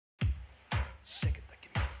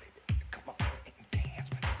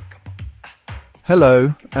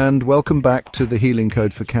Hello, and welcome back to the Healing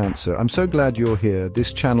Code for Cancer. I'm so glad you're here.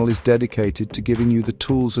 This channel is dedicated to giving you the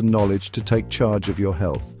tools and knowledge to take charge of your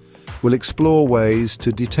health. We'll explore ways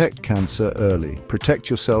to detect cancer early, protect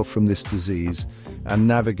yourself from this disease, and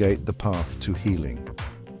navigate the path to healing.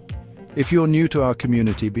 If you're new to our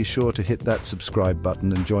community, be sure to hit that subscribe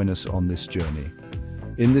button and join us on this journey.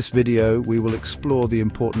 In this video, we will explore the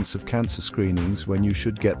importance of cancer screenings, when you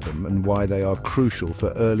should get them, and why they are crucial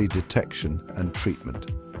for early detection and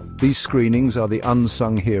treatment. These screenings are the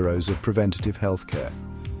unsung heroes of preventative healthcare.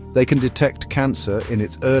 They can detect cancer in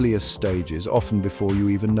its earliest stages, often before you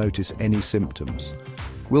even notice any symptoms.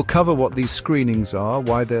 We'll cover what these screenings are,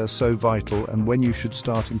 why they are so vital, and when you should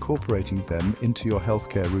start incorporating them into your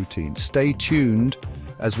healthcare routine. Stay tuned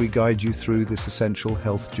as we guide you through this essential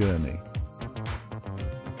health journey.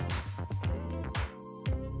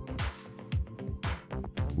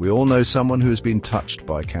 We all know someone who has been touched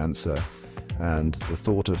by cancer, and the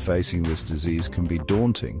thought of facing this disease can be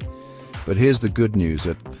daunting. But here's the good news,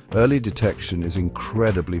 that early detection is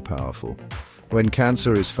incredibly powerful. When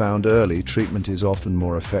cancer is found early, treatment is often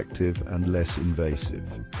more effective and less invasive.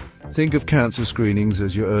 Think of cancer screenings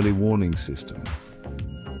as your early warning system.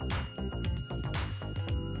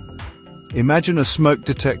 Imagine a smoke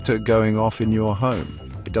detector going off in your home.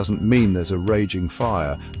 It doesn't mean there's a raging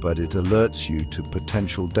fire, but it alerts you to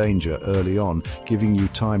potential danger early on, giving you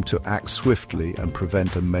time to act swiftly and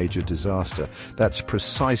prevent a major disaster. That's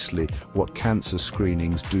precisely what cancer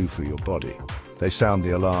screenings do for your body. They sound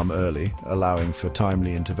the alarm early, allowing for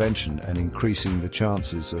timely intervention and increasing the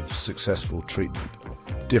chances of successful treatment.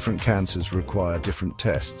 Different cancers require different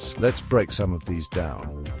tests. Let's break some of these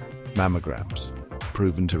down. Mammograms.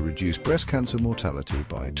 Proven to reduce breast cancer mortality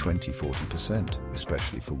by 20–40%,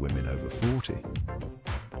 especially for women over 40.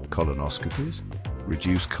 Colonoscopies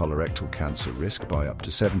reduce colorectal cancer risk by up to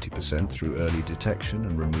 70% through early detection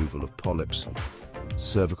and removal of polyps.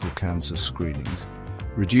 Cervical cancer screenings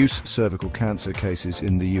reduce cervical cancer cases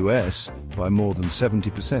in the US by more than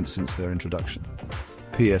 70% since their introduction.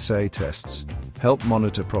 PSA tests help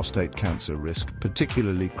monitor prostate cancer risk,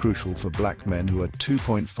 particularly crucial for black men who are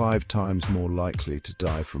 2.5 times more likely to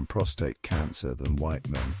die from prostate cancer than white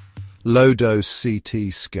men. Low-dose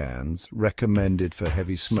CT scans recommended for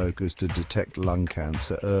heavy smokers to detect lung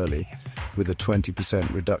cancer early, with a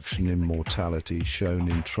 20% reduction in mortality shown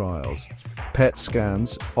in trials. PET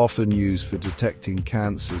scans, often used for detecting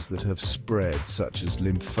cancers that have spread, such as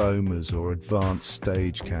lymphomas or advanced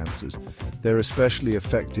stage cancers. They're especially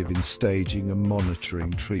effective in staging and monitoring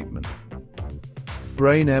treatment.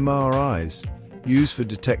 Brain MRIs, used for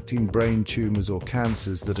detecting brain tumors or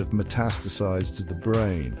cancers that have metastasized to the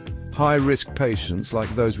brain. High-risk patients, like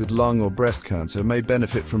those with lung or breast cancer, may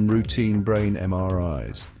benefit from routine brain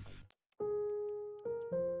MRIs.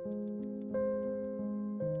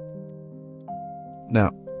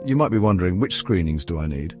 Now, you might be wondering, which screenings do I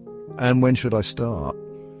need? And when should I start?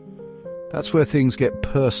 That's where things get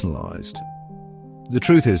personalized. The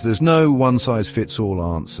truth is, there's no one-size-fits-all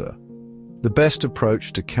answer. The best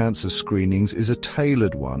approach to cancer screenings is a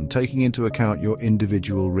tailored one, taking into account your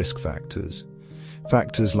individual risk factors.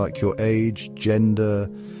 Factors like your age, gender,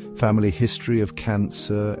 family history of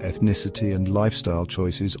cancer, ethnicity, and lifestyle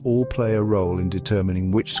choices all play a role in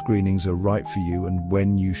determining which screenings are right for you and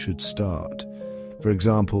when you should start. For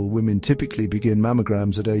example, women typically begin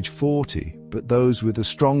mammograms at age 40, but those with a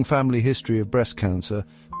strong family history of breast cancer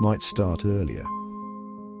might start earlier.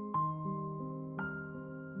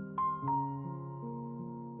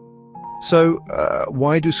 So,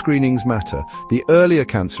 why do screenings matter? The earlier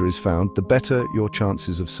cancer is found, the better your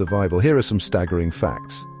chances of survival. Here are some staggering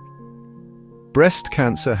facts. Breast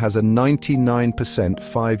cancer has a 99%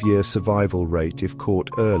 5-year survival rate if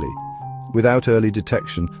caught early. Without early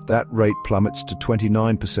detection, that rate plummets to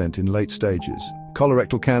 29% in late stages.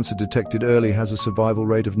 Colorectal cancer detected early has a survival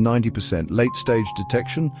rate of 90%. Late-stage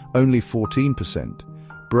detection, only 14%.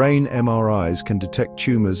 Brain MRIs can detect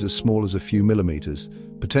tumors as small as a few millimeters,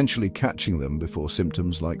 potentially catching them before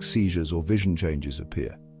symptoms like seizures or vision changes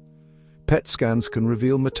appear. PET scans can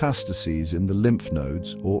reveal metastases in the lymph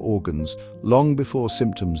nodes or organs long before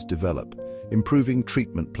symptoms develop, improving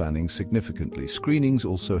treatment planning significantly. Screenings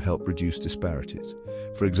also help reduce disparities.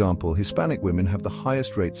 For example, Hispanic women have the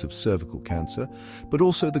highest rates of cervical cancer, but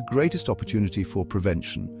also the greatest opportunity for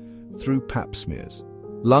prevention through pap smears.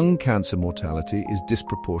 Lung cancer mortality is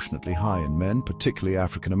disproportionately high in men, particularly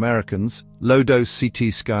African Americans. Low-dose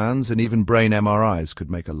CT scans and even brain MRIs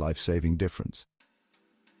could make a life-saving difference.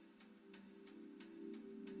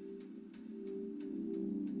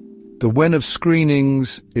 The when of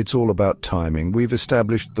screenings, it's all about timing. We've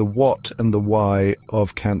established the what and the why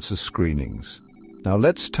of cancer screenings. Now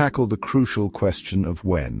let's tackle the crucial question of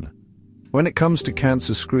when. When it comes to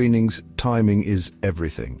cancer screenings, timing is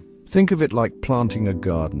everything. Think of it like planting a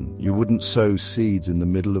garden. You wouldn't sow seeds in the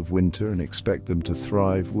middle of winter and expect them to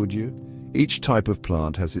thrive, would you? Each type of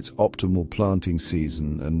plant has its optimal planting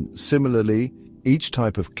season, and similarly, each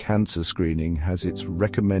type of cancer screening has its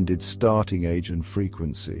recommended starting age and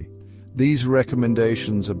frequency. These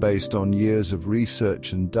recommendations are based on years of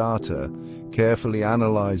research and data, carefully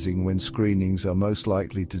analyzing when screenings are most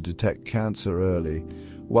likely to detect cancer early,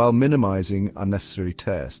 while minimizing unnecessary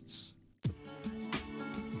tests.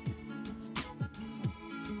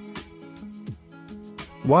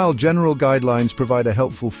 While general guidelines provide a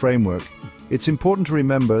helpful framework, it's important to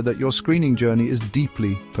remember that your screening journey is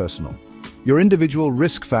deeply personal. Your individual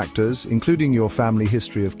risk factors, including your family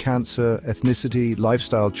history of cancer, ethnicity,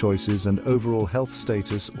 lifestyle choices, and overall health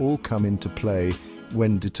status, all come into play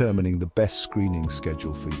when determining the best screening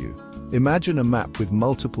schedule for you. Imagine a map with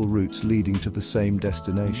multiple routes leading to the same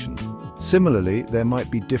destination. Similarly, there might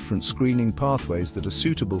be different screening pathways that are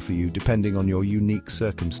suitable for you depending on your unique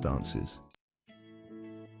circumstances.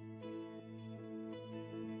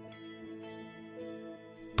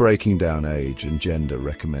 Breaking down age and gender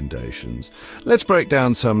recommendations. Let's break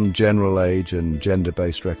down some general age and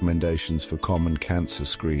gender-based recommendations for common cancer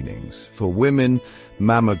screenings. For women,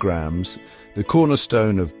 mammograms, the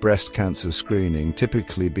cornerstone of breast cancer screening,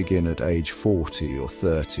 typically begin at age 40 or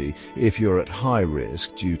 30 if you're at high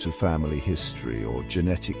risk due to family history or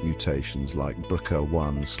genetic mutations like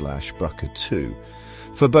BRCA1/BRCA2.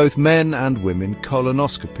 For both men and women,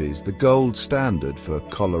 colonoscopies, the gold standard for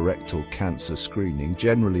colorectal cancer screening,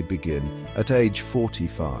 generally begin at age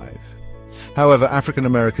 45. However, African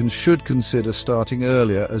Americans should consider starting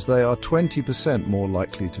earlier, as they are 20% more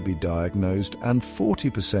likely to be diagnosed and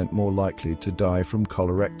 40% more likely to die from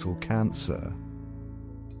colorectal cancer.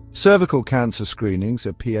 Cervical cancer screenings,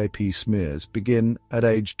 or PAP smears, begin at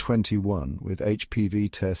age 21, with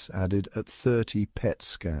HPV tests added at 30 PET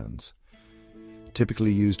scans.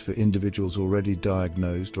 Typically used for individuals already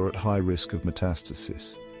diagnosed or at high risk of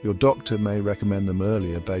metastasis. Your doctor may recommend them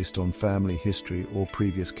earlier based on family history or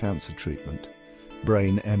previous cancer treatment.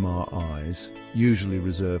 Brain MRIs, usually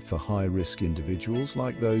reserved for high-risk individuals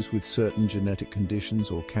like those with certain genetic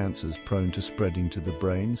conditions or cancers prone to spreading to the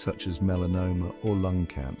brain, such as melanoma or lung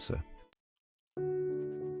cancer.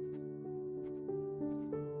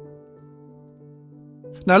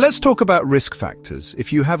 Now let's talk about risk factors.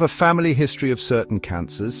 If you have a family history of certain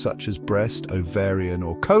cancers, such as breast, ovarian,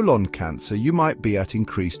 or colon cancer, you might be at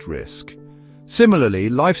increased risk. Similarly,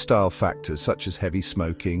 lifestyle factors such as heavy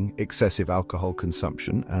smoking, excessive alcohol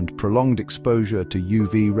consumption, and prolonged exposure to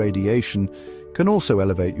UV radiation can also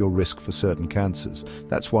elevate your risk for certain cancers.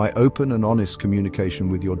 That's why open and honest communication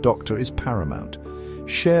with your doctor is paramount.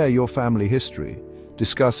 Share your family history.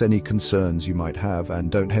 Discuss any concerns you might have, and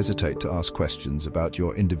don't hesitate to ask questions about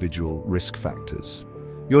your individual risk factors.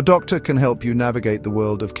 Your doctor can help you navigate the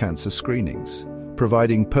world of cancer screenings,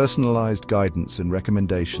 providing personalized guidance and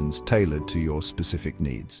recommendations tailored to your specific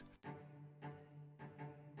needs.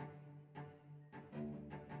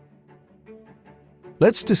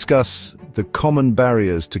 Let's discuss the common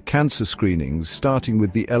barriers to cancer screenings, starting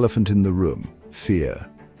with the elephant in the room: fear.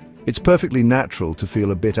 It's perfectly natural to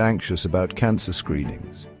feel a bit anxious about cancer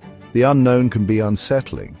screenings. The unknown can be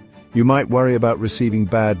unsettling. You might worry about receiving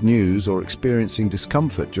bad news or experiencing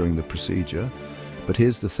discomfort during the procedure. But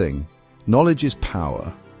here's the thing: knowledge is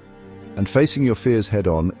power, and facing your fears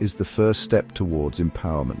head-on is the first step towards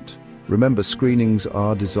empowerment. Remember, screenings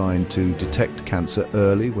are designed to detect cancer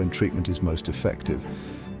early when treatment is most effective.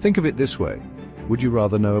 Think of it this way: would you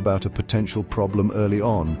rather know about a potential problem early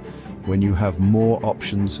on, when you have more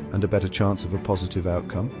options and a better chance of a positive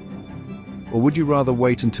outcome? Or would you rather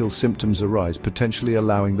wait until symptoms arise, potentially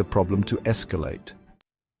allowing the problem to escalate?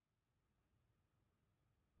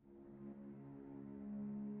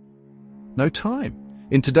 No time.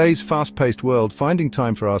 In today's fast-paced world, finding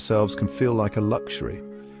time for ourselves can feel like a luxury.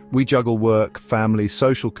 We juggle work, family,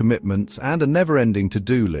 social commitments, and a never-ending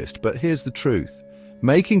to-do list. But here's the truth: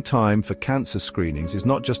 making time for cancer screenings is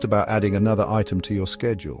not just about adding another item to your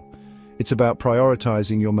schedule. It's about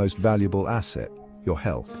prioritizing your most valuable asset, your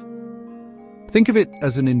health. Think of it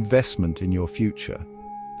as an investment in your future.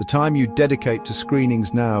 The time you dedicate to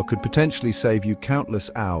screenings now could potentially save you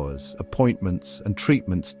countless hours, appointments, and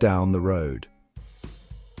treatments down the road.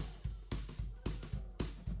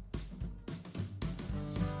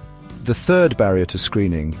 The third barrier to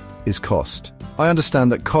screening is cost. I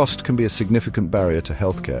understand that cost can be a significant barrier to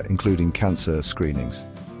healthcare, including cancer screenings.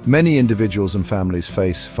 Many individuals and families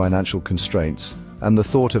face financial constraints, and the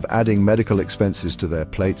thought of adding medical expenses to their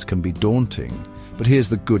plates can be daunting. But here's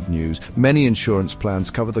the good news. Many insurance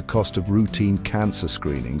plans cover the cost of routine cancer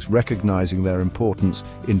screenings, recognizing their importance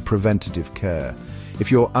in preventative care.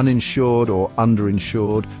 If you're uninsured or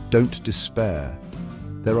underinsured, don't despair.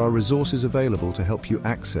 There are resources available to help you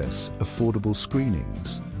access affordable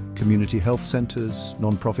screenings. Community health centers,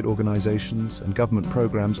 non-profit organizations, and government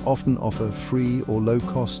programs often offer free or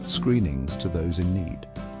low-cost screenings to those in need.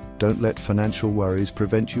 Don't let financial worries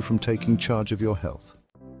prevent you from taking charge of your health.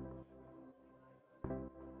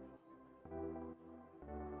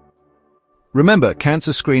 Remember,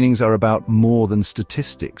 cancer screenings are about more than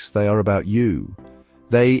statistics. They are about you.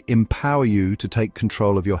 They empower you to take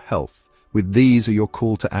control of your health. With these are your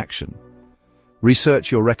call to action.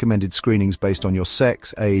 Research your recommended screenings based on your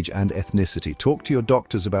sex, age, and ethnicity. Talk to your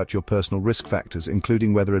doctors about your personal risk factors,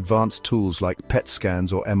 including whether advanced tools like PET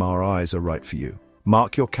scans or MRIs are right for you.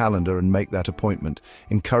 Mark your calendar and make that appointment.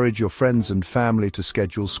 Encourage your friends and family to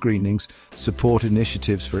schedule screenings. Support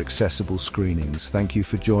initiatives for accessible screenings. Thank you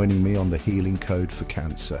for joining me on the Healing Code for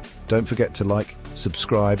Cancer. Don't forget to like,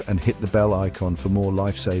 subscribe, and hit the bell icon for more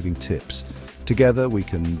life-saving tips. Together we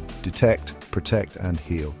can detect, protect, and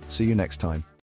heal. See you next time.